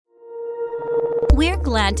We're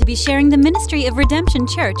glad to be sharing the ministry of Redemption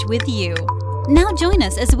Church with you. Now join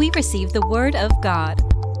us as we receive the Word of God.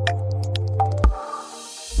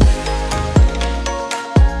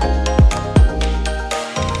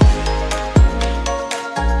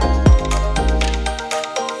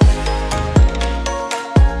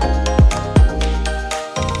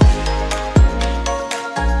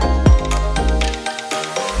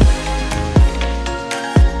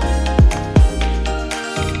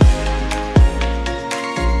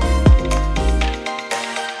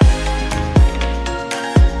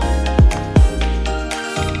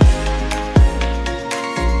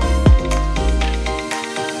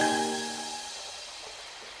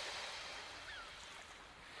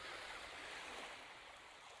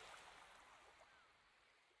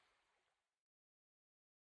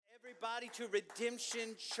 Everybody to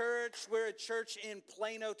Redemption Church. We're a church in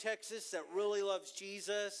Plano, Texas that really loves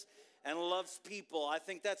Jesus and loves people. I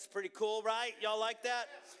think that's pretty cool, right? Y'all like that?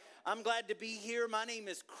 I'm glad to be here. My name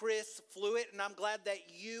is Chris Fluitt, and I'm glad that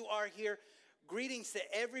you are here. Greetings to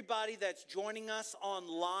everybody that's joining us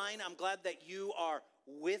online. I'm glad that you are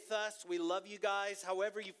with us. We love you guys.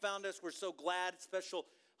 However you found us, we're so glad. Special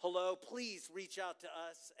hello. Please reach out to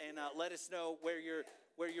us and let us know where you're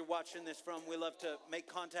watching this from. We love to make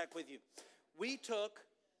contact with you. We need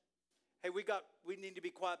to be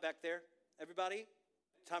quiet back there. Everybody,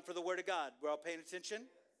 time for the Word of God. We're all paying attention?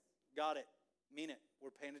 Got it. Mean it. We're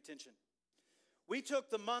paying attention. We took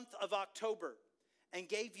the month of October and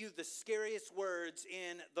gave you the scariest words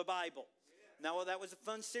in the Bible. Now, that was a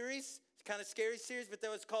fun series. It's kind of scary series, but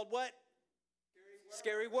that was called what?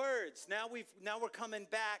 Scary Words. Now we're coming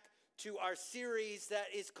back to our series that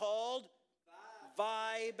is called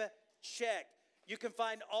Vibe Check. You can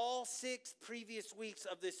find all 6 previous weeks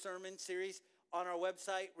of this sermon series on our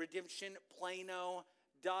website,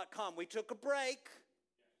 redemptionplano.com. We took a break.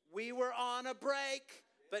 We were on a break,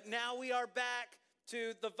 but now we are back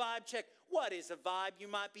to the Vibe Check. What is a vibe, you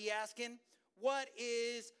might be asking? What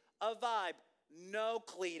is a vibe? No,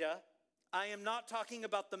 Cleta, I am not talking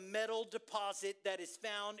about the metal deposit that is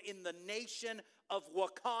found in the nation of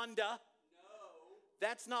Wakanda. No.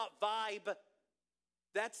 That's not vibe.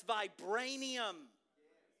 That's vibranium.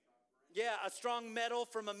 Yeah, a strong metal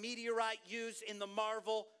from a meteorite used in the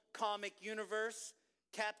Marvel comic universe.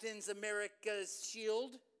 Captain America's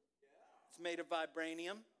shield. It's made of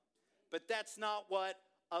vibranium. But that's not what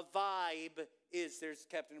a vibe is. There's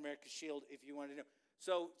Captain America's shield if you want to know.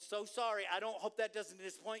 So sorry. I don't hope that doesn't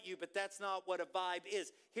disappoint you, but that's not what a vibe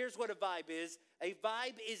is. Here's what a vibe is. A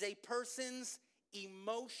vibe is a person's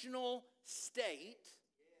emotional state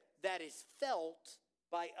that is felt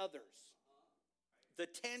by others. The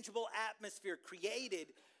tangible atmosphere created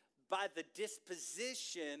by the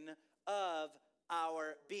disposition of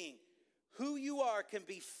our being. Who you are can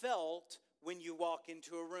be felt when you walk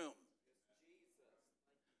into a room.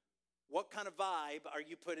 What kind of vibe are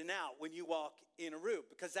you putting out when you walk in a room?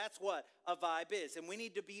 Because that's what a vibe is. And we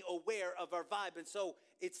need to be aware of our vibe. And so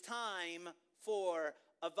it's time for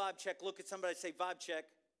a vibe check. Look at somebody and say, vibe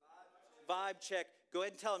check. Vibe check. Go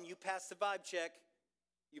ahead and tell them you passed the vibe check.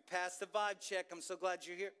 You passed the vibe check. I'm so glad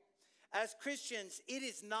you're here. As Christians, it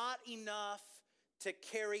is not enough to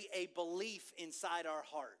carry a belief inside our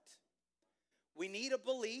heart. We need a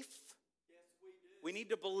belief. We need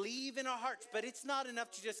to believe in our hearts, but it's not enough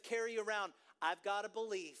to just carry around, I've got a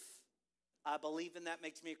belief. I believe in that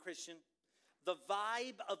makes me a Christian. The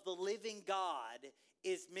vibe of the living God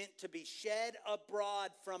is meant to be shed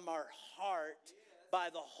abroad from our heart by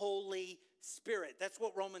the Holy Spirit. That's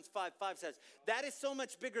what Romans 5:5 says. That is so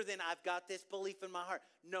much bigger than I've got this belief in my heart.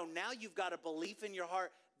 No, now you've got a belief in your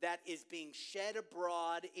heart that is being shed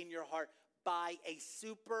abroad in your heart by a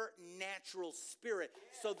supernatural spirit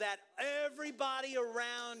so that everybody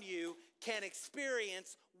around you can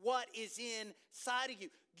experience what is inside of you.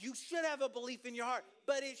 You should have a belief in your heart,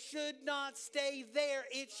 but it should not stay there.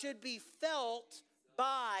 It should be felt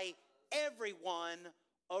by everyone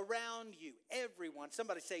around you. Everyone.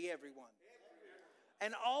 Somebody say everyone.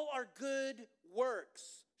 And all our good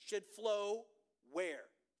works should flow where?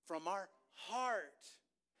 From our heart.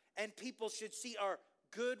 And people should see our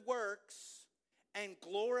good works and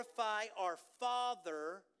glorify our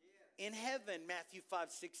Father in heaven. Matthew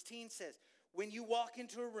 5:16 says, when you walk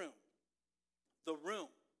into a room, the room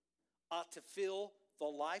ought to fill the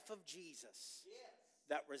life of Jesus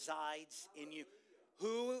that resides in you.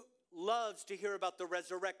 Who loves to hear about the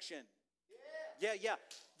resurrection? Yeah.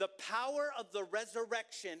 The power of the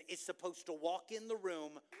resurrection is supposed to walk in the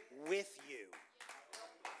room with you.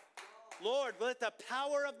 Lord, let the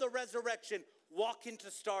power of the resurrection walk into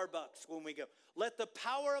Starbucks when we go. Let the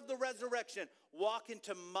power of the resurrection walk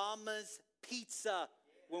into Mama's pizza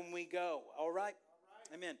when we go. All right?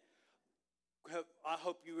 Amen. I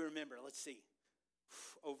hope you remember. Let's see.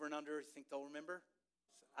 Over and under, think they'll remember?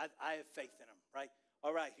 I have faith in them, right?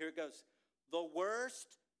 All right, here it goes. The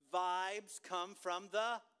worst vibes come from the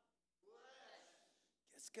flesh.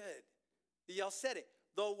 That's good. Y'all said it.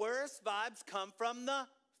 The worst vibes come from the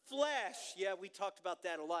flesh. Yeah, we talked about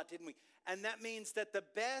that a lot, didn't we? And that means that the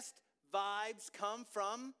best vibes come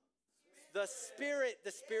from the Spirit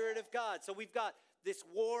of God. So we've got this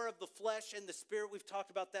war of the flesh and the Spirit. We've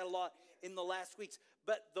talked about that a lot in the last weeks.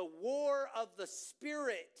 But the war of the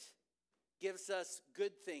Spirit gives us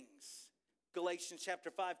good things. Galatians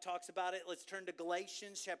chapter 5 talks about it. Let's turn to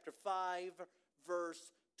Galatians chapter 5,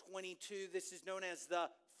 verse 22. This is known as the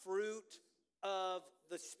fruit of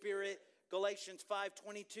the Spirit. Galatians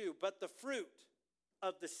 5:22. But the fruit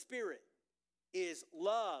of the Spirit is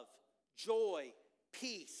love, joy,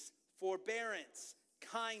 peace, forbearance,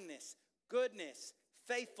 kindness, goodness,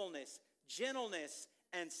 faithfulness, gentleness,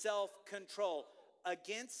 and self-control.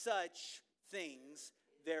 Against such things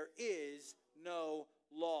there is no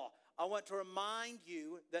law. I want to remind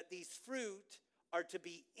you that these fruit are to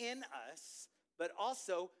be in us, but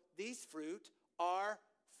also these fruit are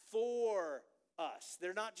for us.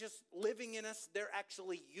 They're not just living in us, they're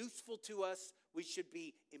actually useful to us. We should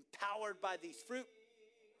be empowered by these fruit.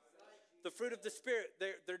 The fruit of the Spirit,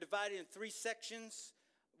 they're divided in 3 sections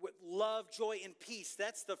with love, joy, and peace.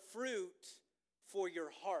 That's the fruit for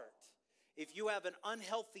your heart. If you have an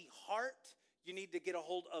unhealthy heart, you need to get a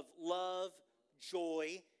hold of love,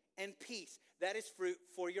 joy, and peace. That is fruit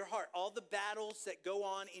for your heart. All the battles that go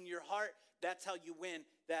on in your heart, that's how you win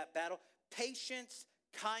that battle. Patience,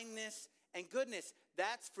 kindness, and goodness,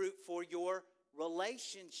 that's fruit for your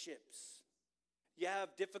relationships. You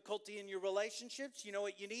have difficulty in your relationships, you know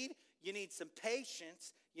what you need? You need some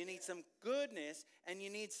patience, you need some goodness, and you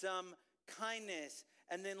need some kindness.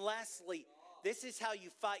 And then lastly, this is how you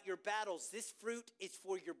fight your battles. This fruit is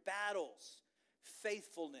for your battles.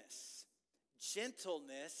 Faithfulness,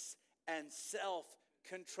 gentleness, and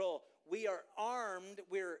self-control. We are armed.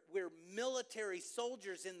 We're military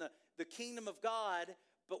soldiers in the kingdom of God,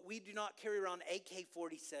 but we do not carry around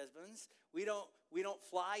AK-47s. We don't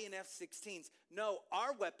fly in F-16s. No,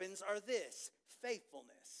 our weapons are this: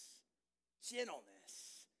 faithfulness,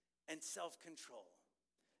 gentleness, and self-control.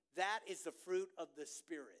 That is the fruit of the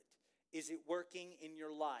Spirit. Is it working in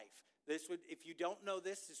your life? If you don't know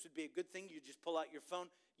this would be a good thing. You just pull out your phone,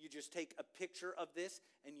 you just take a picture of this,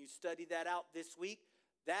 and you study that out this week.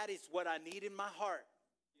 That is what I need in my heart.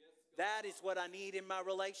 That is what I need in my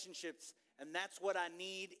relationships. And that's what I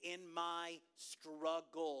need in my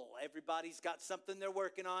struggle. Everybody's got something they're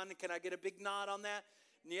working on. Can I get a big nod on that?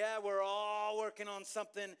 Yeah, we're all working on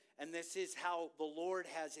something. And this is how the Lord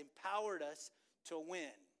has empowered us to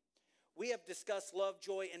win. We have discussed love,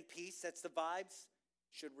 joy, and peace. That's the vibes.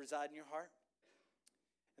 Should reside in your heart.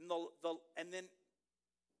 And then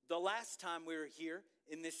the last time we were here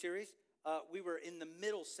in this series, we were in the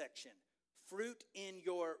middle section. Fruit in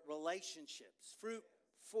your relationships. Fruit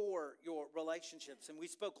for your relationships. And we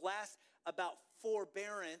spoke last about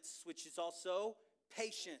forbearance, which is also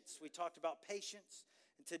patience. We talked about patience.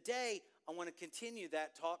 And today, I want to continue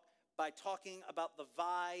that talk by talking about the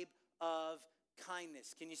vibe of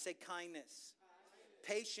kindness. Can you say kindness?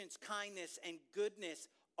 Patience, kindness, and goodness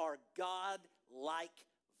are God-like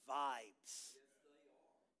vibes.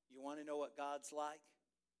 You want to know what God's like?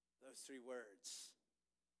 Those 3 words.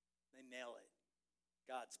 They nail it.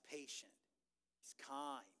 God's patient, He's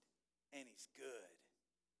kind, and He's good.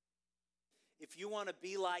 If you want to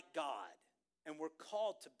be like God, and we're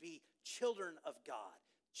called to be children of God,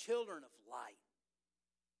 children of light,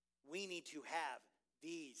 we need to have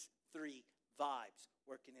these 3 vibes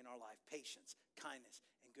working in our life: patience, kindness,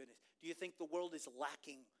 and goodness. Do you think the world is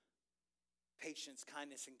lacking patience,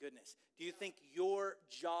 kindness, and goodness? Do you think your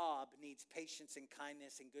job needs patience and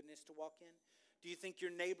kindness and goodness to walk in? Do you think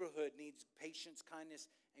your neighborhood needs patience, kindness,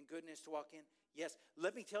 and goodness to walk in? Yes.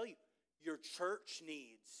 Let me tell you, your church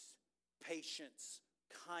needs patience,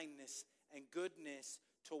 kindness, and goodness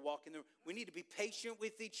to walk in. We need to be patient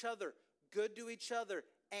with each other, good to each other,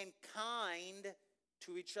 and kind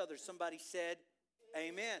to each other. Somebody said,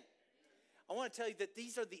 amen. I want to tell you that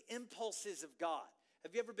these are the impulses of God.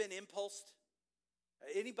 Have you ever been impulsed?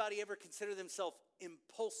 Anybody ever consider themselves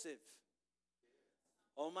impulsive?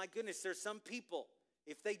 Oh my goodness, there's some people,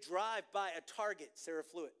 if they drive by a Target, Sarah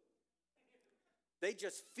Fluid, they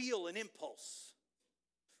just feel an impulse.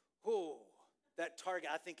 Oh, that Target,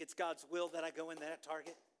 I think it's God's will that I go in that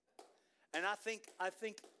Target. And I think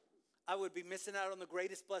I would be missing out on the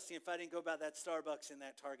greatest blessing if I didn't go by that Starbucks in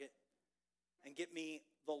that Target and get me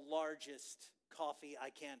the largest coffee I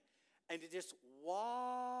can, and to just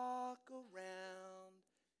walk around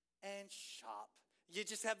and shop. You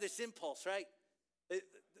just have this impulse, right?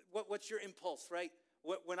 What's your impulse, right?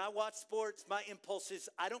 When I watch sports, my impulse is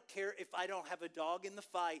I don't care if I don't have a dog in the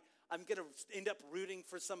fight. I'm going to end up rooting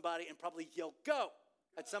for somebody and probably yell, go,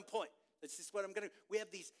 at some point. That's just what I'm going to do. We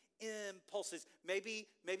have these impulses. Maybe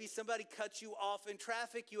somebody cuts you off in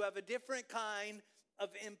traffic. You have a different kind of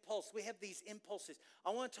impulse. We have these impulses.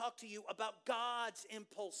 I want to talk to you about God's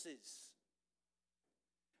impulses.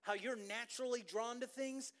 How you're naturally drawn to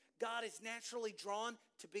things. God is naturally drawn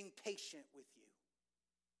to being patient with you.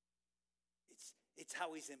 It's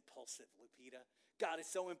how he's impulsive, Lupita. God is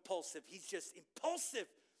so impulsive. He's just impulsive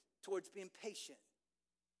towards being patient.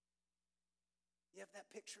 You have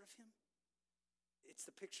that picture of him? It's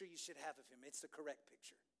the picture you should have of him. It's the correct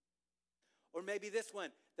picture. Or maybe this one,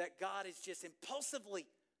 that God is just impulsively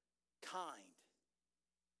kind.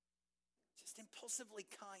 Just impulsively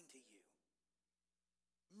kind to you.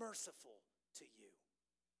 Merciful to you.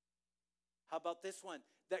 How about this one?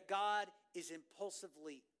 That God is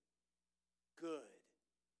impulsively good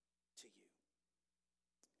to you.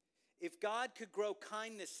 If God could grow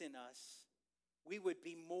kindness in us, we would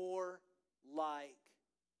be more like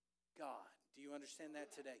God. Do you understand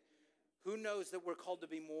that today? Who knows that we're called to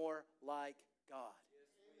be more like God?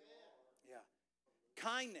 Yeah.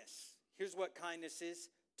 Kindness. Here's what kindness is.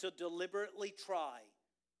 To deliberately try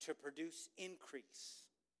to produce increase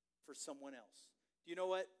for someone else. Do you know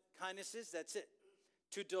what kindness is? That's it.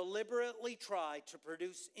 To deliberately try to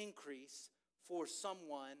produce increase for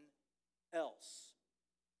someone else.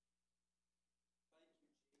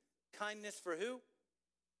 Kindness for who?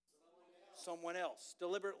 Someone else.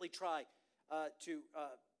 Deliberately try to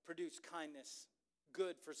produce kindness,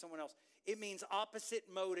 good for someone else. It means opposite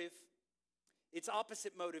motive. Its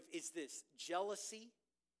opposite motive is this: jealousy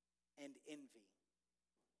and envy.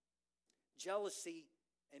 Jealousy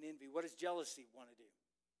and envy. What does jealousy want to do?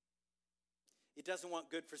 It doesn't want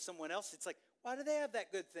good for someone else. It's like, why do they have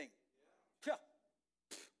that good thing? Yeah.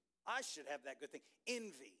 I should have that good thing.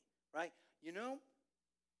 Envy, right? You know,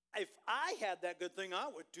 if I had that good thing, I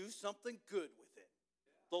would do something good with it.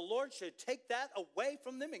 The Lord should take that away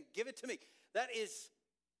from them and give it to me. That is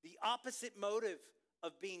the opposite motive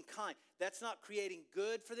of being kind. That's not creating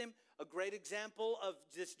good for them. A great example of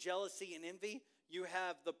this jealousy and envy, you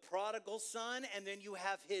have the prodigal son, and then you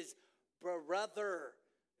have his brother,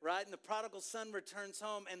 right? And the prodigal son returns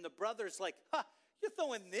home, and the brother's like, you're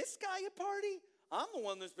throwing this guy a party? I'm the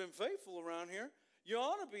one that's been faithful around here. You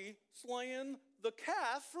ought to be slaying the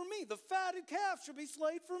calf for me. The fatted calf should be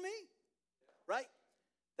slayed for me. Right?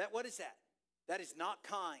 What is that? That is not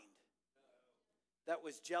kind. That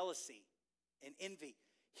was jealousy and envy.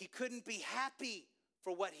 He couldn't be happy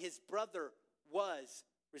for what his brother was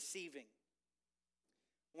receiving.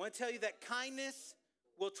 I want to tell you that kindness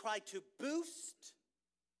will try to boost,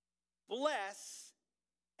 bless,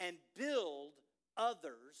 and build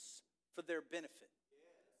others for their benefit.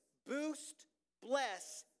 Boost,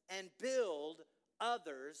 bless, and build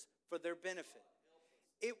others for their benefit.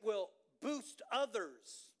 It will boost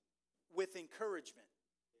others with encouragement.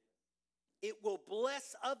 It will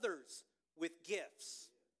bless others with gifts.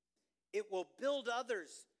 It will build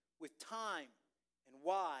others with time and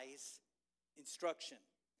wise instruction.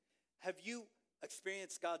 Have you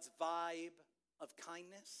experienced God's vibe of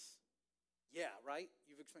kindness? Yeah, right?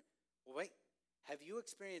 You've experienced. Well, wait. Have you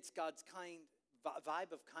experienced God's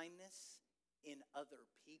vibe of kindness in other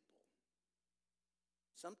people?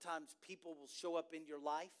 Sometimes people will show up in your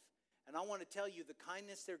life, and I want to tell you the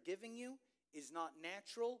kindness they're giving you is not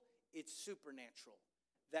natural, it's supernatural.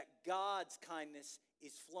 That God's kindness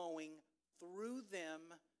is flowing through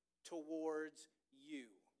them towards you.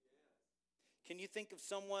 Can you think of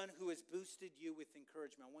someone who has boosted you with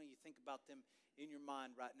encouragement? I want you to think about them in your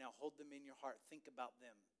mind right now. Hold them in your heart. Think about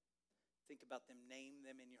them. Think about them. Name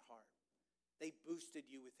them in your heart. They boosted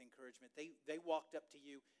you with encouragement. They walked up to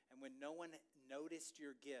you, and when no one noticed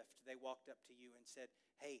your gift, they walked up to you and said,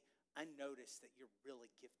 hey, I noticed that you're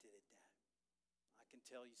really gifted at that. I can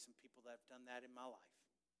tell you some people that have done that in my life.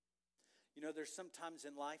 You know, there's some times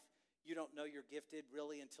in life you don't know you're gifted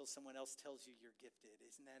really until someone else tells you you're gifted.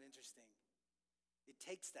 Isn't that interesting? It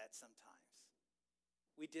takes that sometimes.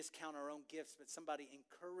 We discount our own gifts, but somebody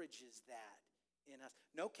encourages that in us.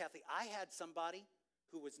 No, Kathy, I had somebody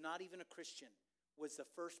who was not even a Christian was the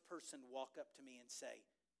first person to walk up to me and say,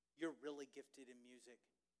 you're really gifted in music,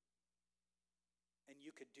 and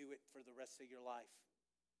you could do it for the rest of your life.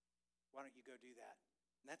 Why don't you go do that?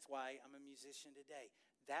 And that's why I'm a musician today.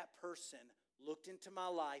 That person looked into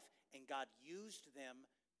my life, and God used them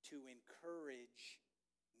to encourage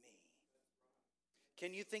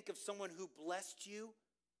Can you think of someone who blessed you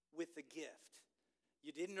with a gift?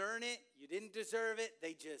 You didn't earn it. You didn't deserve it.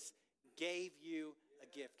 They just gave you a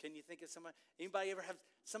gift. Can you think of someone? Anybody ever have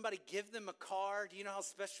somebody give them a car? Do you know how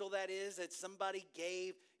special that is, that somebody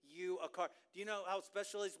gave you a car? Do you know how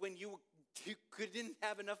special it is when you didn't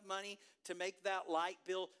have enough money to make that light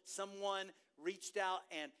bill? Someone reached out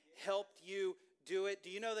and helped you do it. Do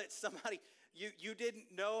you know that somebody... You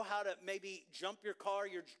didn't know how to maybe jump your car.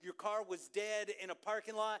 Your car was dead in a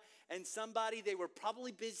parking lot, and they were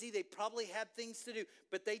probably busy. They probably had things to do,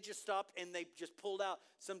 but they just stopped and they just pulled out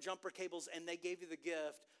some jumper cables and they gave you the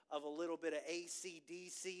gift of a little bit of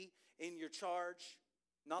AC/DC in your charge.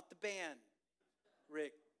 Not the band,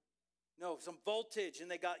 Rick. No, some voltage,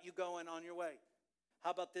 and they got you going on your way.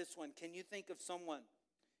 How about this one? Can you think of someone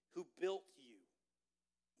who built you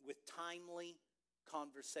with timely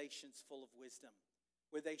conversations full of wisdom,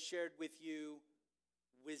 where they shared with you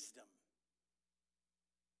wisdom?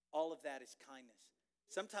 All of that is kindness.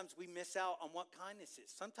 Sometimes we miss out on what kindness is.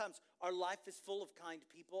 Sometimes our life is full of kind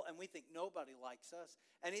people and we think nobody likes us.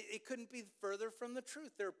 And it couldn't be further from the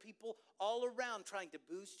truth. There are people all around trying to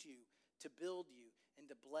boost you, to build you, and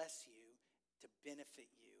to bless you, to benefit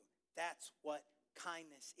you. That's what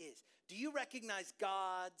kindness is. Do you recognize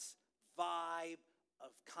God's vibe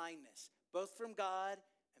of kindness? Both from God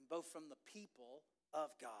and both from the people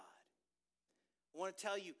of God. I want to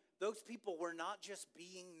tell you, those people were not just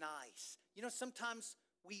being nice. You know, sometimes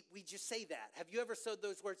we just say that. Have you ever said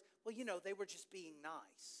those words? Well, you know, they were just being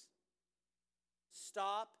nice.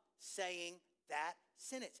 Stop saying that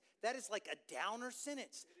sentence. That is like a downer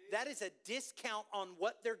sentence. That is a discount on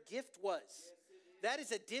what their gift was. That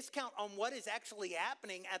is a discount on what is actually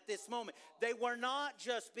happening at this moment. They were not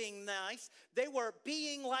just being nice. They were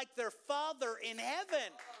being like their Father in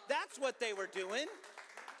heaven. That's what they were doing.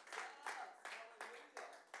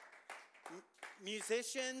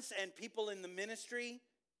 Musicians and people in the ministry,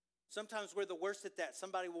 sometimes we're the worst at that.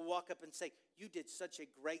 Somebody will walk up and say, "You did such a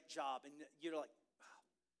great job." And you're like, wow.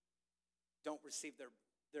 Don't receive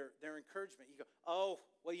their encouragement. You go, "Oh,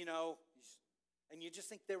 well, you know." And you just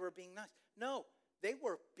think they were being nice. No. They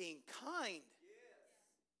were being kind.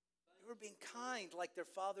 They were being kind like their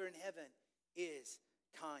Father in heaven is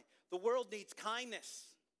kind. The world needs kindness.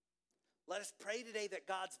 Let us pray today that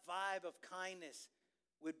God's vibe of kindness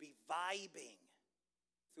would be vibing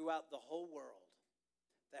throughout the whole world.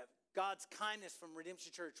 That God's kindness from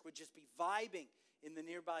Redemption Church would just be vibing in the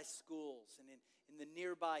nearby schools and in the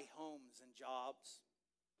nearby homes and jobs.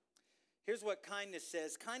 Here's what kindness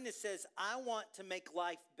says. Kindness says, I want to make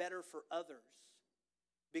life better for others,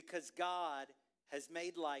 because God has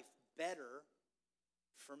made life better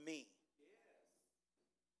for me.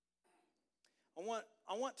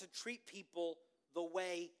 I want to treat people the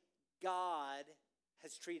way God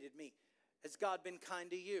has treated me. Has God been kind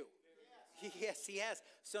to you? Yes, yes, He has.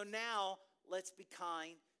 So now let's be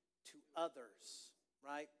kind to others,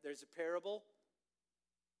 right? There's a parable.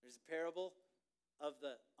 There's a parable of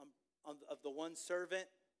the one servant,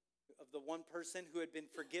 of the one person who had been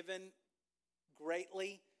forgiven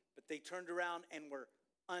greatly, but they turned around and were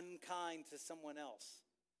unkind to someone else.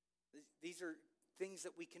 These are things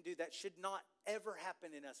that we can do that should not ever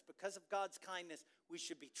happen in us. Because of God's kindness, we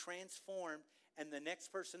should be transformed, and the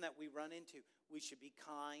next person that we run into, we should be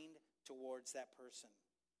kind towards that person.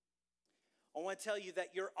 I want to tell you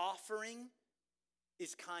that your offering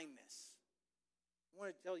is kindness. I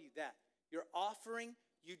want to tell you that. Your offering,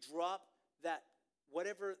 you drop that,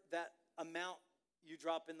 whatever that amount you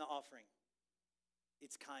drop in the offering,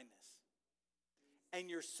 it's kindness. And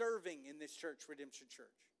you're serving in this church, Redemption Church.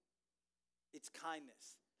 It's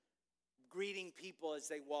kindness. Greeting people as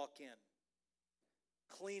they walk in.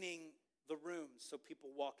 Cleaning the rooms so people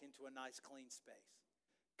walk into a nice clean space.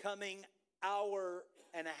 Coming hour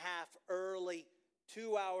and a half early,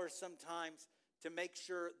 2 hours sometimes, to make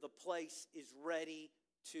sure the place is ready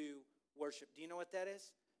to worship. Do you know what that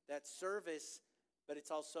is? That's service, but it's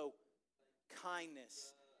also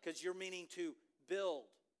kindness. Because you're meaning to build,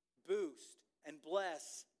 boost, and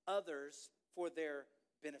bless others for their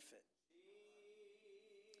benefit.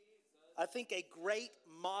 I think a great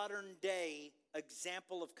modern day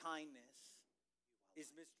example of kindness is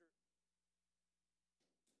Mr.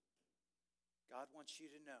 God wants you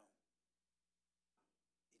to know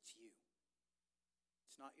it's you.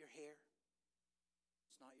 It's not your hair.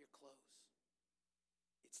 It's not your clothes.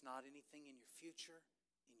 It's not anything in your future,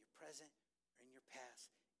 in your present, or in your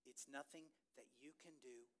past. It's nothing that you can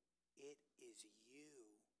do. It is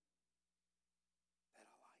you that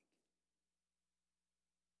I like.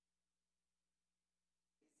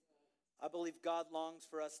 I believe God longs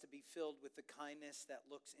for us to be filled with the kindness that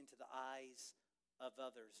looks into the eyes of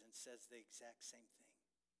others and says the exact same thing.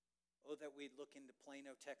 Oh, that we'd look into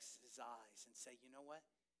Plano, Texas' eyes and say, you know what?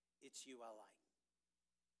 It's you I like.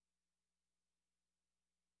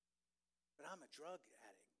 But I'm a drug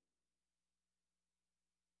addict.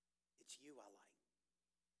 It's you I like.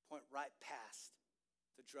 Point right past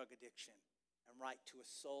the drug addiction and right to a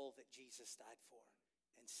soul that Jesus died for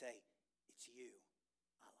and say, it's you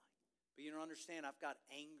I like. But you don't understand, I've got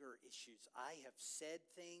anger issues. I have said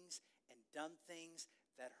things and done things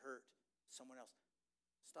that hurt someone else.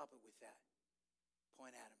 Stop it with that.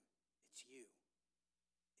 Point at him. It's you.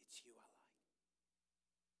 It's you I like.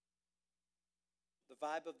 The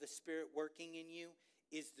vibe of the Spirit working in you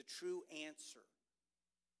is the true answer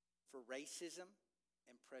for racism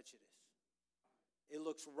and prejudice. It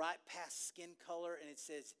looks right past skin color and it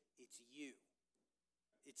says, it's you.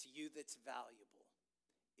 It's you that's valuable.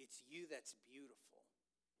 It's you that's beautiful.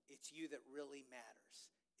 It's you that really matters.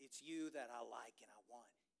 It's you that I like and I want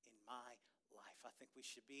in my life. I think we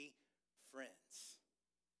should be friends.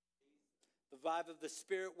 The vibe of the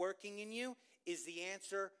Spirit working in you is the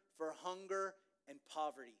answer for hunger and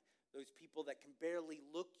poverty. Those people that can barely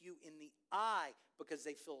look you in the eye because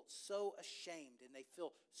they feel so ashamed and they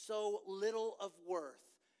feel so little of worth.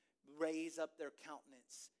 Raise up their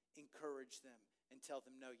countenance, encourage them, and tell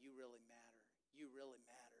them, no, you really matter. You really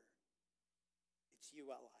matter. It's you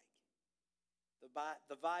I like.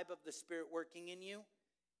 The vibe of the Spirit working in you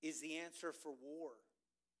is the answer for war.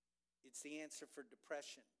 It's the answer for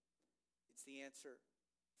depression. It's the answer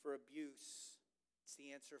for abuse. It's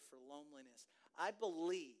the answer for loneliness. I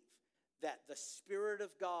believe that the Spirit of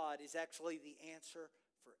God is actually the answer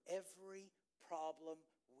for every problem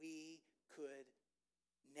we could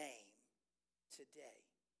name today.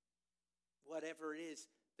 Whatever it is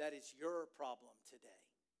that is your problem today,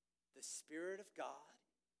 the Spirit of God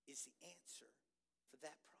is the answer for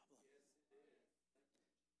that problem.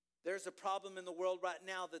 There's a problem in the world right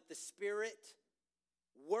now that the Spirit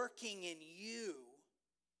working in you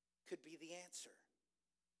could be the answer.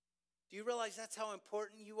 Do you realize that's how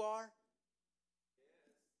important you are?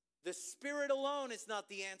 The Spirit alone is not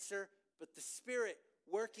the answer, but the Spirit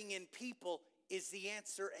working in people is the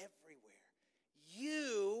answer everywhere.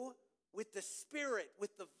 You, with the Spirit,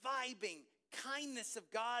 with the vibing kindness of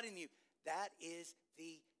God in you, that is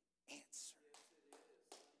the answer.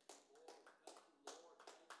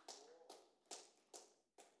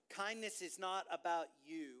 Kindness is not about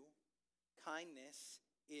you. Kindness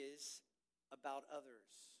is about others.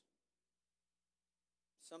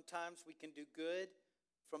 Sometimes we can do good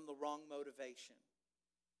from the wrong motivation.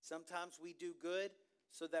 Sometimes we do good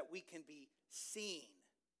so that we can be seen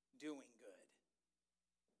doing good.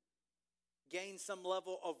 Gain some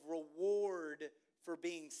level of reward for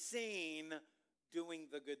being seen doing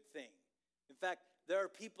the good thing. In fact, there are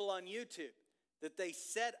people on YouTube that they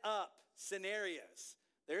set up scenarios.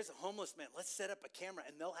 There's a homeless man. Let's set up a camera,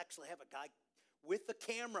 and they'll actually have a guy with the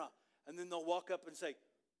camera, and then they'll walk up and say,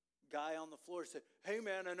 guy on the floor said, hey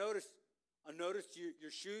man, I noticed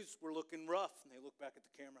your shoes were looking rough. And they look back at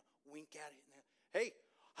the camera, wink at it, and hey,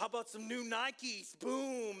 how about some new Nikes?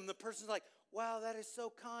 Boom. And the person's like, wow, that is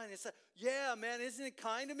so kind. It's like, yeah, man, isn't it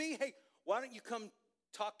kind of me? Hey, why don't you come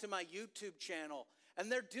talk to my YouTube channel? And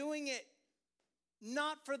they're doing it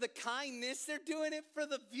not for the kindness. They're doing it for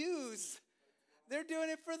the views. They're doing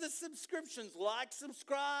it for the subscriptions. Like,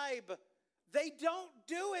 subscribe. They don't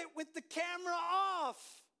do it with the camera off.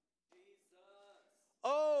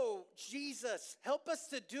 Oh, Jesus, help us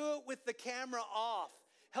to do it with the camera off.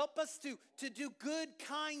 Help us to do good,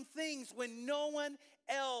 kind things when no one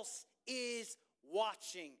else is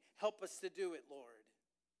watching. Help us to do it, Lord.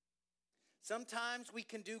 Sometimes we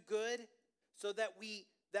can do good so that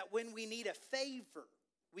when we need a favor,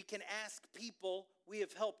 we can ask people we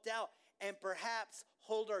have helped out and perhaps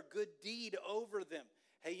hold our good deed over them.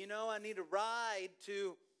 Hey, I need a ride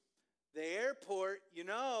to the airport.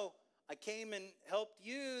 I came and helped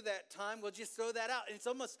you that time. We'll just throw that out. And it's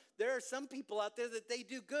almost, there are some people out there that they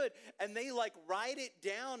do good and they write it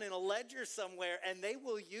down in a ledger somewhere and they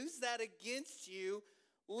will use that against you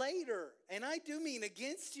later. And I do mean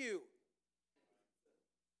against you.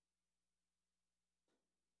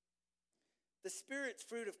 The Spirit's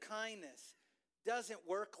fruit of kindness doesn't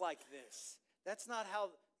work like this. That's not how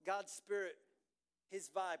God's Spirit, His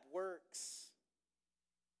vibe works.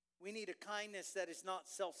 We need a kindness that is not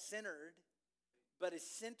self-centered, but is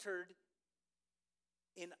centered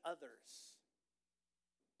in others.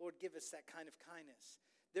 Lord, give us that kind of kindness.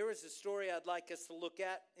 There is a story I'd like us to look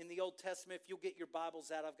at in the Old Testament. If you'll get your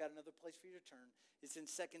Bibles out, I've got another place for you to turn. It's in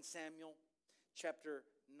 2 Samuel chapter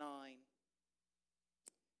 9.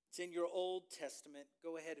 It's in your Old Testament.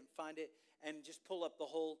 Go ahead and find it and just pull up the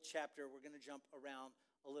whole chapter. We're going to jump around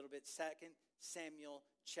a little bit. 2 Samuel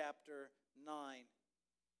chapter 9.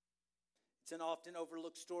 It's an often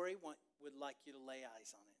overlooked story. Would like you to lay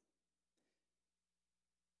eyes on it.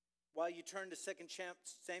 While you turn to 2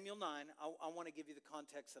 Samuel 9, I want to give you the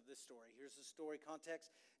context of this story. Here's the story context.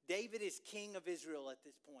 David is king of Israel at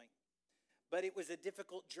this point, but it was a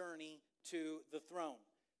difficult journey to the throne.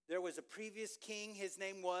 There was a previous king, his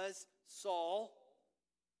name was Saul,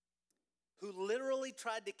 who literally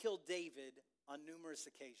tried to kill David on numerous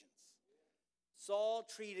occasions. Saul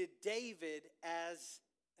treated David as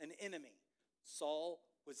an enemy. Saul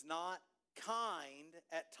was not kind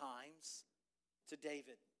at times to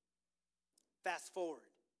David. Fast forward.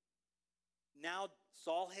 Now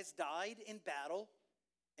Saul has died in battle,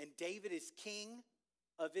 and David is king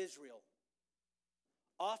of Israel.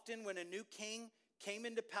 Often when a new king came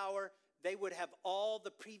into power, they would have all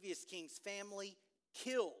the previous king's family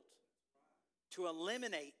killed to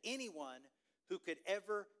eliminate anyone who could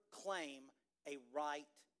ever claim a right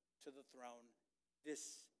to the throne.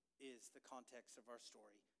 This is the context of our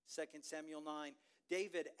story. 2 Samuel 9,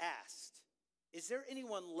 David asked, "Is there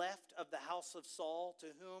anyone left of the house of Saul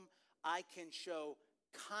to whom I can show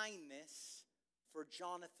kindness for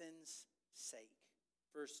Jonathan's sake?"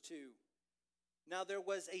 Verse 2. Now there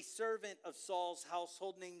was a servant of Saul's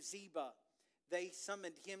household named Ziba. They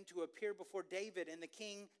summoned him to appear before David, and the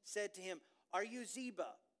king said to him, "Are you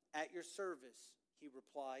Ziba?" "At your service," he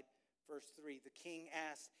replied. Verse 3, the king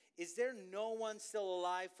asked, "Is there no one still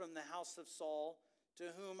alive from the house of Saul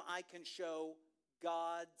to whom I can show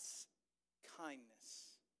God's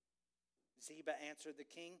kindness?" Ziba answered the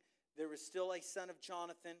king, "There is still a son of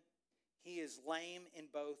Jonathan. He is lame in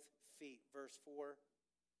both feet." Verse 4,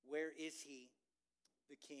 "Where is he?"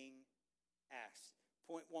 the king asked.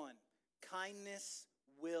 Point 1, kindness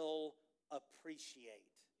will appreciate.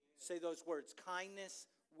 Say those words, kindness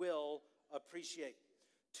will appreciate.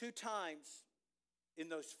 2 times in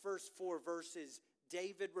those first 4 verses,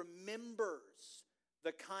 David remembers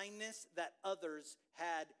the kindness that others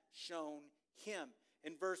had shown him.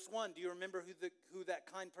 In verse 1, do you remember who that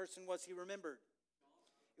kind person was he remembered?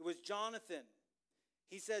 It was Jonathan.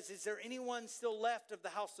 He says, "Is there anyone still left of the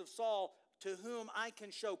house of Saul to whom I can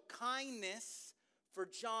show kindness for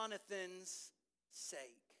Jonathan's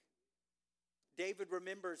sake?" David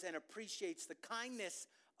remembers and appreciates the kindness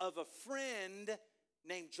of a friend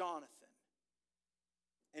named Jonathan.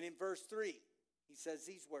 And in verse 3, he says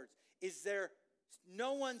these words, "Is there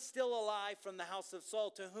no one still alive from the house of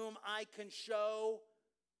Saul to whom I can show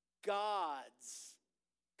God's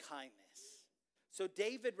kindness?" So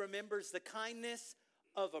David remembers the kindness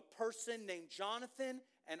of a person named Jonathan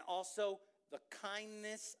and also the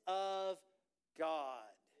kindness of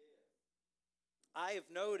God. I have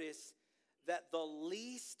noticed that the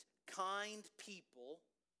least kind people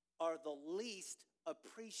are the least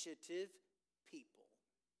appreciative people.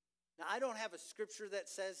 Now, I don't have a scripture that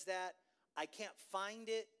says that. I can't find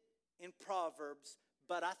it in Proverbs,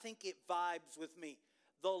 but I think it vibes with me.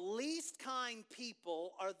 The least kind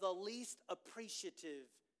people are the least appreciative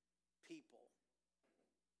people.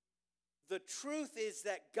 The truth is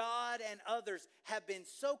that God and others have been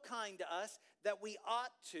so kind to us that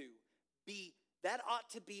that ought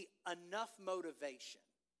to be enough motivation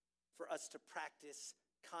for us to practice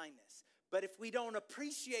kindness. But if we don't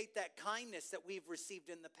appreciate that kindness that we've received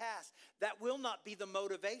in the past, that will not be the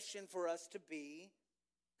motivation for us to be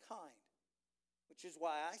kind. Which is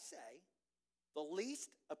why I say the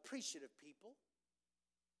least appreciative people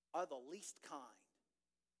are the least kind.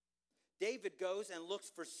 David goes and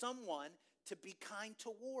looks for someone to be kind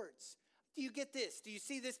towards. Do you get this? Do you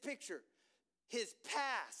see this picture? His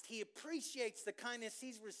past, he appreciates the kindness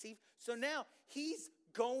he's received. So now he's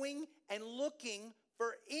going and looking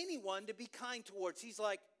for anyone to be kind towards. He's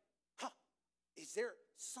like, is there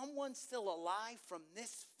someone still alive from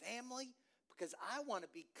this family? Because I want to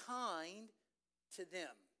be kind to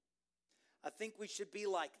them. I think we should be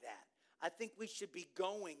like that. I think we should be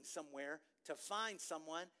going somewhere to find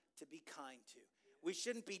someone to be kind to. We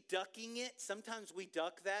shouldn't be ducking it. Sometimes we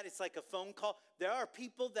duck that. It's like a phone call. There are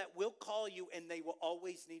people that will call you and they will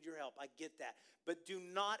always need your help. I get that. But do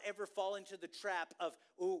not ever fall into the trap of,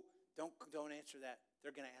 "Ooh, don't answer that.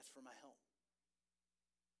 They're going to ask for my help."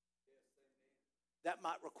 That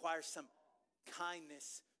might require some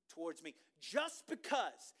kindness towards me. Just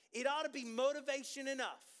because it ought to be motivation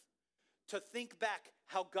enough to think back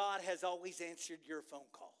how God has always answered your phone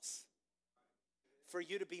calls. For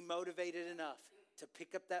you to be motivated enough to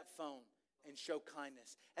pick up that phone and show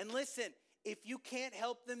kindness. And listen, if you can't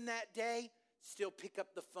help them that day, still pick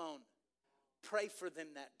up the phone. Pray for them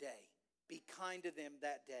that day. Be kind to them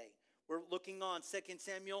that day. We're looking on 2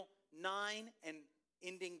 Samuel 9 and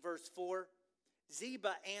ending verse 4.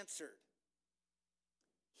 Ziba answered,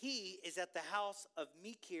 he is at the house of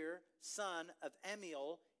Mechir, son of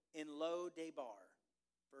Amiel, in Lo-debar.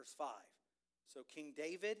 Verse 5. So King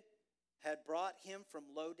David had brought him from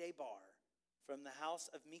Lo-debar, from the house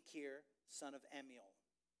of Mechir, son of Amiel.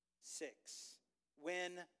 6.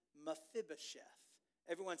 When Mephibosheth.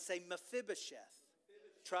 Everyone say Mephibosheth.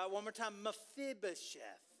 Try it one more time. Mephibosheth.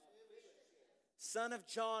 Son of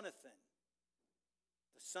Jonathan,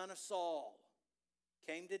 the son of Saul,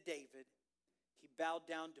 came to David. He bowed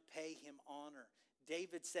down to pay him honor.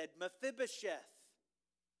 David said, Mephibosheth,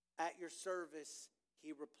 at your service,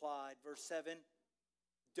 he replied. Verse 7,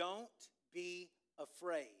 don't be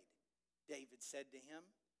afraid, David said to him,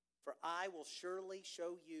 for I will surely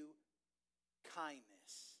show you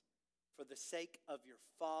kindness for the sake of your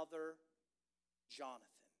father, Jonathan.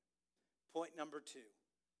 Point number 2,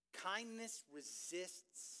 kindness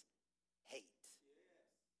resists hate.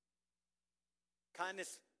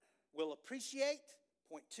 Kindness will appreciate.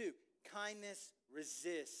 Point 2, kindness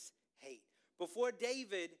resists hate. Before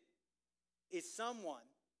David is someone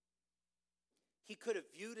he could have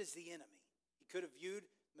viewed as the enemy. He could have viewed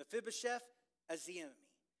Mephibosheth as the enemy.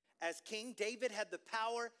 As king, David had the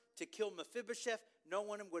power to kill Mephibosheth. No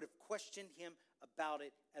one would have questioned him about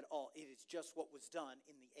it at all. It is just what was done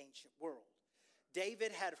in the ancient world.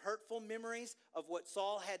 David had hurtful memories of what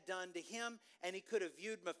Saul had done to him, and he could have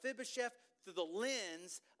viewed Mephibosheth through the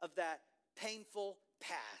lens of that painful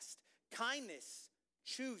past. Kindness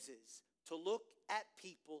chooses to look at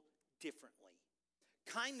people differently.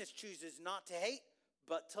 Kindness chooses not to hate,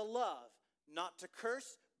 but to love. Not to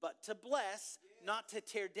curse, but to bless. Not to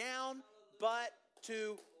tear down, but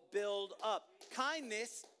to build up.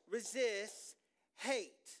 Kindness resists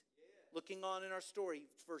hate. Looking on in our story,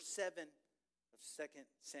 verse 7 of 2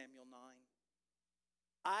 Samuel 9.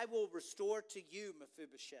 I will restore to you,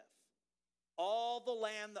 Mephibosheth, all the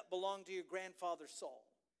land that belonged to your grandfather Saul,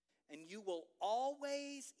 and you will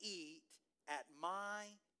always eat at my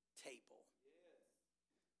table.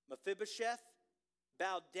 Mephibosheth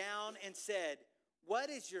bowed down and said, what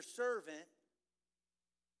is your servant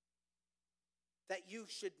that you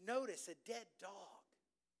should notice a dead dog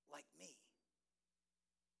like me?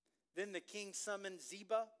 Then the king summoned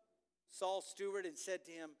Ziba, Saul's steward, and said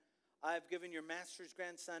to him, I have given your master's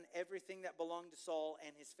grandson everything that belonged to Saul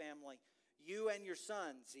and his family. You and your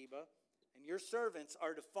son, Ziba, and your servants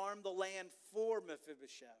are to farm the land for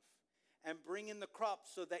Mephibosheth and bring in the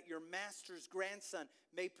crops so that your master's grandson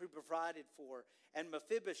may be provided for. And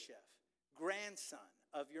Mephibosheth, grandson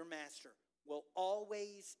of your master, will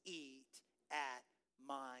always eat at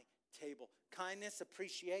my table. Kindness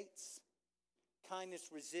appreciates. Kindness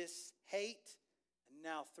resists hate. And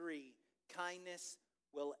now 3, kindness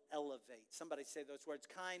will elevate. Somebody say those words.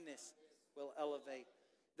 Kindness will elevate.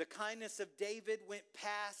 The kindness of David went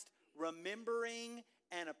past remembering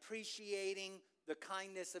and appreciating the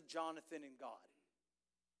kindness of Jonathan and God.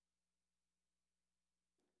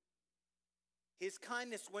 His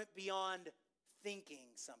kindness went beyond thinking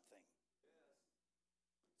something.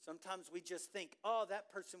 Sometimes we just think, oh,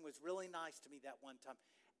 that person was really nice to me that one time.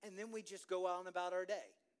 And then we just go on about our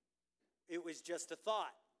day. It was just a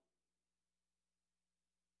thought.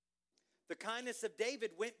 The kindness of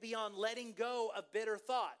David went beyond letting go of bitter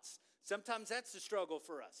thoughts. Sometimes that's the struggle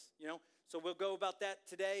for us, So we'll go about that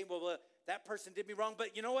today. Well, that person did me wrong,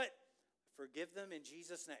 but you know what? Forgive them in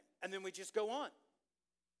Jesus' name. And then we just go on.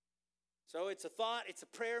 So it's a thought, it's a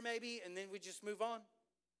prayer maybe, and then we just move on.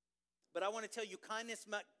 But I want to tell you, kindness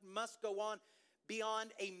must go on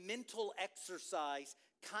beyond a mental exercise.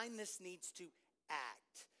 Kindness needs to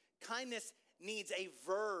act. Kindness needs a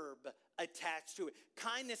verb attached to it.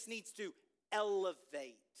 Kindness needs to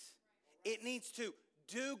elevate. It needs to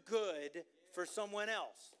do good for someone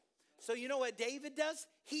else. So you know what David does?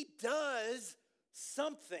 He does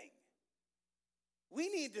something. We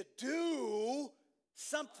need to do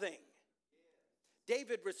something.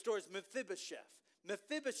 David restores Mephibosheth.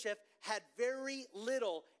 Mephibosheth had very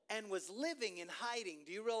little and was living in hiding.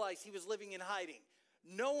 Do you realize he was living in hiding?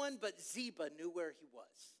 No one but Ziba knew where he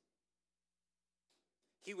was.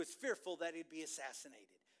 He was fearful that he'd be assassinated.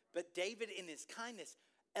 But David, in his kindness,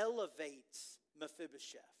 elevates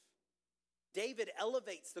Mephibosheth. David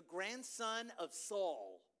elevates the grandson of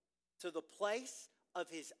Saul to the place of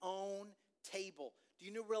his own table. Do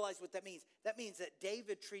you realize what that means? That means that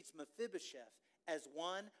David treats Mephibosheth as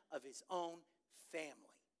one of his own family.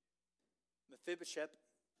 Mephibosheth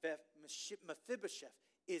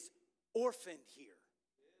is orphaned here.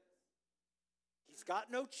 He's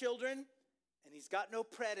got no children. and he's got no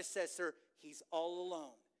predecessor. He's all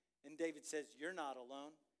alone. And David says, you're not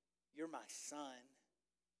alone. You're my son.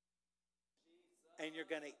 And you're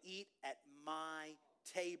going to eat at my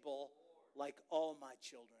table like all my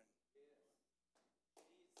children.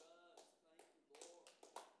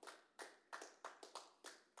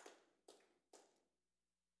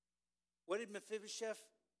 What did Mephibosheth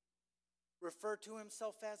refer to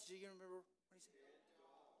himself as? Do you remember what he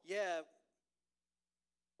said? Yeah.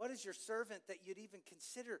 What is your servant that you'd even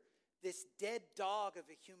consider this dead dog of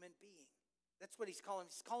a human being? That's what he's calling.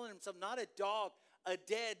 He's calling himself not a dog, a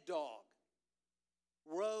dead dog.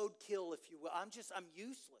 Roadkill, if you will. I'm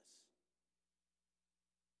useless.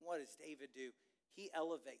 What does David do? He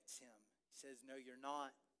elevates him. He says, no, you're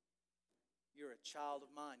not. You're a child of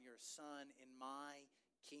mine. You're a son in my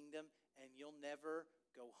kingdom, and you'll never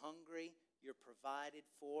go hungry. You're provided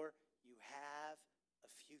for. You have a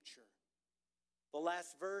future. The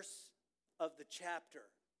last verse of the chapter,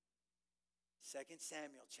 2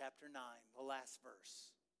 Samuel chapter 9, the last verse,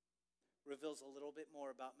 reveals a little bit more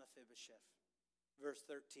about Mephibosheth. Verse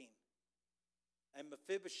 13. And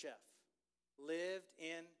Mephibosheth lived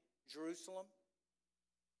in Jerusalem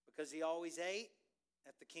because he always ate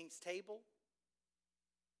at the king's table.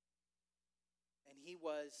 And he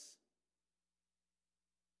was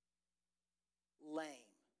lame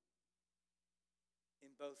in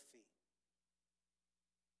both feet.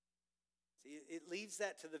 See, it leaves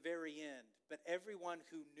that to the very end. But everyone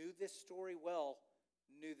who knew this story well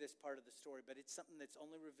knew this part of the story. But it's something that's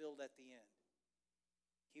only revealed at the end.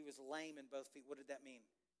 He was lame in both feet. What did that mean?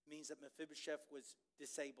 It means that Mephibosheth was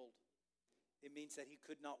disabled. It means that he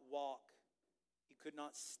could not walk. He could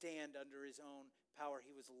not stand under his own power.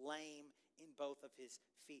 He was lame in both of his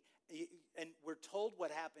feet. And we're told what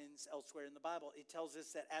happens elsewhere in the Bible. It tells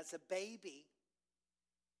us that as a baby,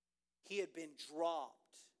 he had been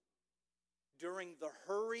dropped during the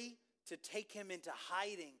hurry to take him into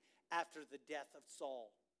hiding after the death of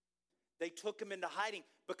Saul. They took him into hiding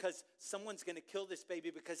because someone's going to kill this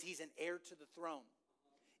baby because he's an heir to the throne.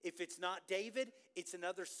 If it's not David, it's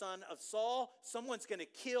another son of Saul. Someone's going to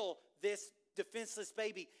kill this defenseless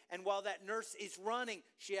baby. And while that nurse is running,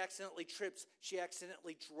 she accidentally trips. She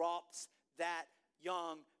accidentally drops that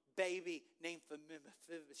young baby named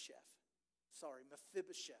Mephibosheth.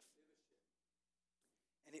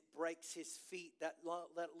 And it breaks his feet. That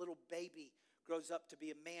little baby grows up to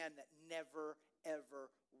be a man that never,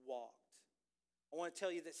 ever walked. I want to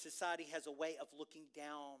tell you that society has a way of looking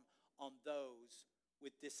down on those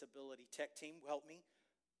with disability. Tech team, help me.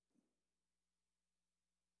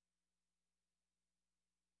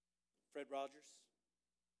 Fred Rogers,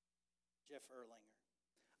 Jeff Erlanger.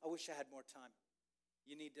 I wish I had more time.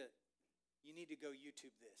 You need to go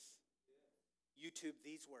YouTube this. YouTube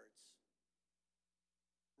these words.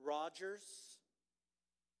 Rogers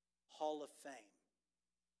Hall of Fame.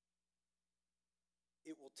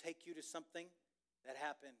 It will take you to something that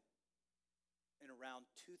happened in around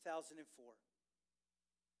 2004,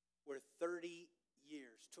 where 30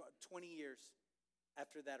 years, 20 years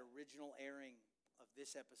after that original airing of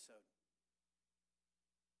this episode,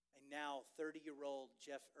 and now 30-year-old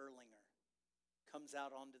Jeff Erlanger comes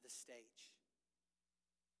out onto the stage.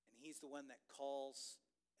 And he's the one that calls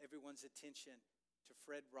everyone's attention to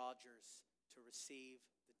Fred Rogers to receive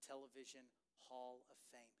the Television Hall of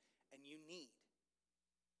Fame. And you need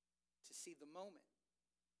to see the moment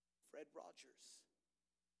Fred Rogers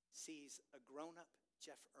sees a grown-up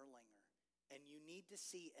Jeff Erlanger. And you need to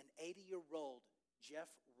see an 80-year-old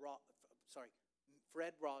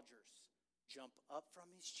Fred Rogers jump up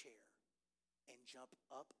from his chair and jump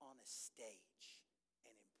up on a stage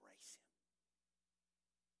and embrace him.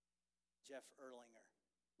 Jeff Erlanger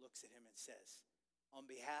looks at him and says, on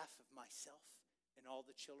behalf of myself and all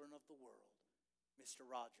the children of the world, Mr.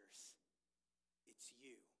 Rogers, it's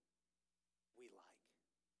you we like.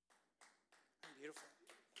 Isn't it beautiful?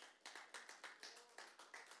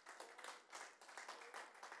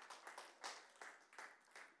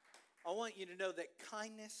 I want you to know that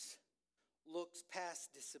kindness looks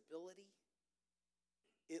past disability.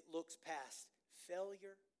 It looks past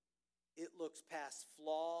failure. It looks past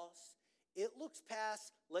flaws. It looks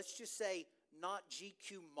past, let's just say, not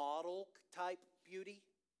GQ model type beauty.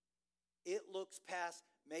 It looks past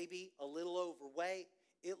maybe a little overweight.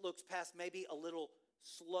 It looks past maybe a little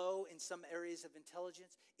slow in some areas of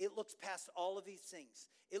intelligence. It looks past all of these things.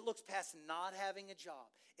 It looks past not having a job.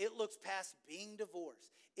 It looks past being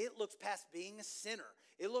divorced. It looks past being a sinner.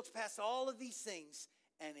 It looks past all of these things,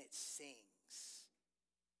 and it sings.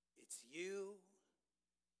 It's you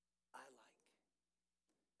I like.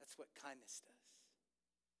 That's what kindness does.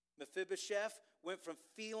 Mephibosheth went from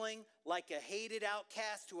feeling like a hated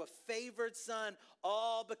outcast to a favored son,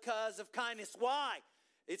 all because of kindness. Why?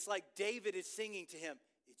 It's like David is singing to him,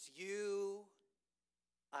 it's you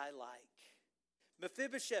I like.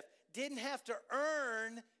 Mephibosheth didn't have to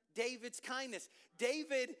earn David's kindness.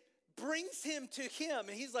 David brings him to him,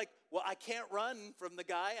 and he's like, well, I can't run from the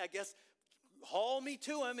guy. I guess haul me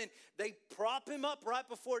to him. And they prop him up right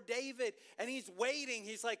before David, and he's waiting.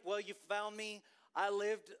 He's like, well, you found me. I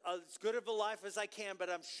lived as good of a life as I can, but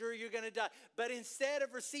I'm sure you're going to die. But instead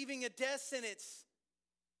of receiving a death sentence,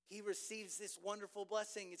 he receives this wonderful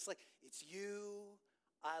blessing. It's like, it's you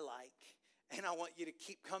I like, and I want you to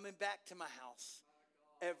keep coming back to my house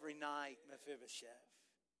every night, Mephibosheth.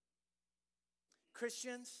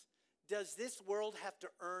 Christians, does this world have to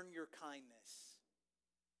earn your kindness?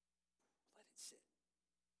 Let it sit.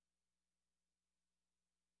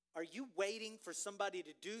 Are you waiting for somebody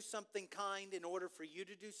to do something kind in order for you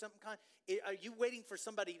to do something kind? Are you waiting for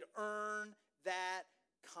somebody to earn that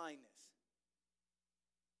kindness?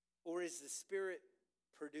 Or is the Spirit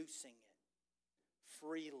producing it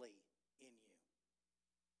freely in you?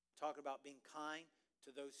 Talk about being kind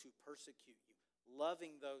to those who persecute you,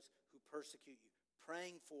 loving those who persecute you,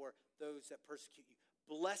 praying for those that persecute you,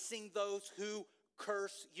 blessing those who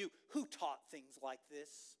curse you. Who taught things like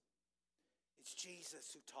this? It's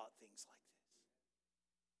Jesus who taught things like this.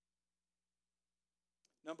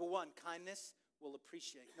 Number one, kindness will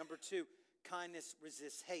appreciate. Number two, kindness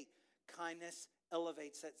resists hate. Kindness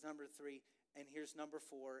elevates. That's number three. And here's number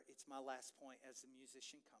four. It's my last point as the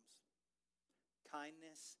musician comes.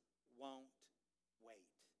 Kindness won't wait.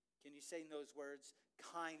 Can you say those words?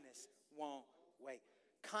 Kindness won't wait.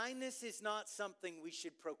 Kindness is not something we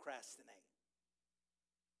should procrastinate.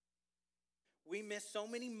 We miss so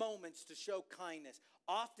many moments to show kindness.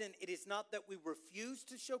 Often it is not that we refuse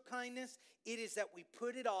to show kindness, it is that we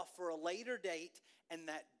put it off for a later date, and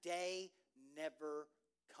that day never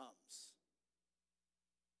comes.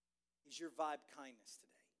 Is your vibe kindness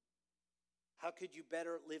today? How could you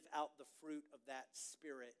better live out the fruit of that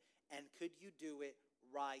Spirit? And could you do it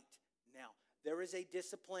right now? There is a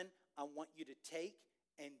discipline I want you to take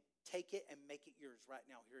it and make it yours right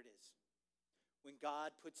now. Here it is. When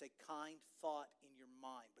God puts a kind thought in your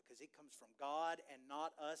mind, because it comes from God and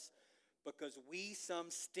not us, because we some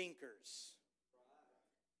stinkers.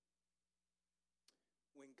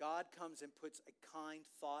 When God comes and puts a kind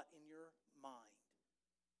thought in your mind,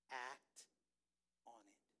 act on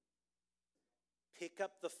it. Pick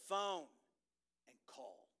up the phone and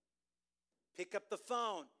call. Pick up the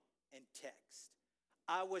phone and text.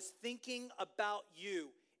 I was thinking about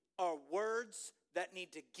you are words that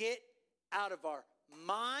need to get out of our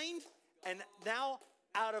mind and now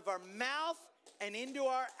out of our mouth and into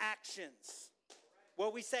our actions. Where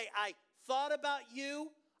we say, I thought about you,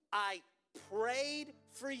 I prayed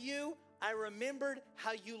for you, I remembered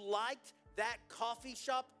how you liked that coffee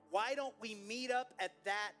shop. Why don't we meet up at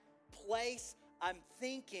that place? I'm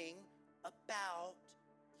thinking about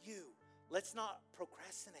you. Let's not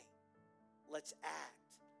procrastinate. Let's act.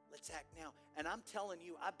 Let's act now. And I'm telling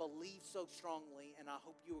you, I believe so strongly, and I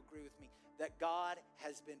hope you agree with me, that God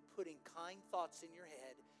has been putting kind thoughts in your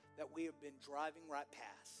head that we have been driving right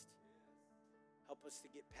past. Help us to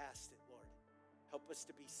get past it, Lord. Help us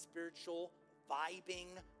to be spiritual,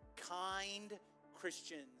 vibing, kind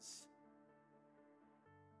Christians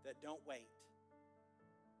that don't wait.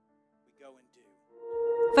 We go and do.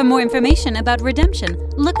 For more information about Redemption,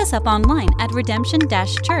 look us up online at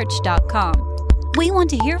redemption-church.com. We want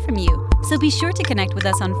to hear from you, so be sure to connect with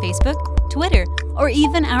us on Facebook, Twitter, or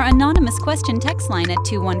even our anonymous question text line at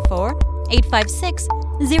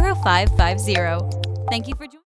 214-856-0550. Thank you for joining.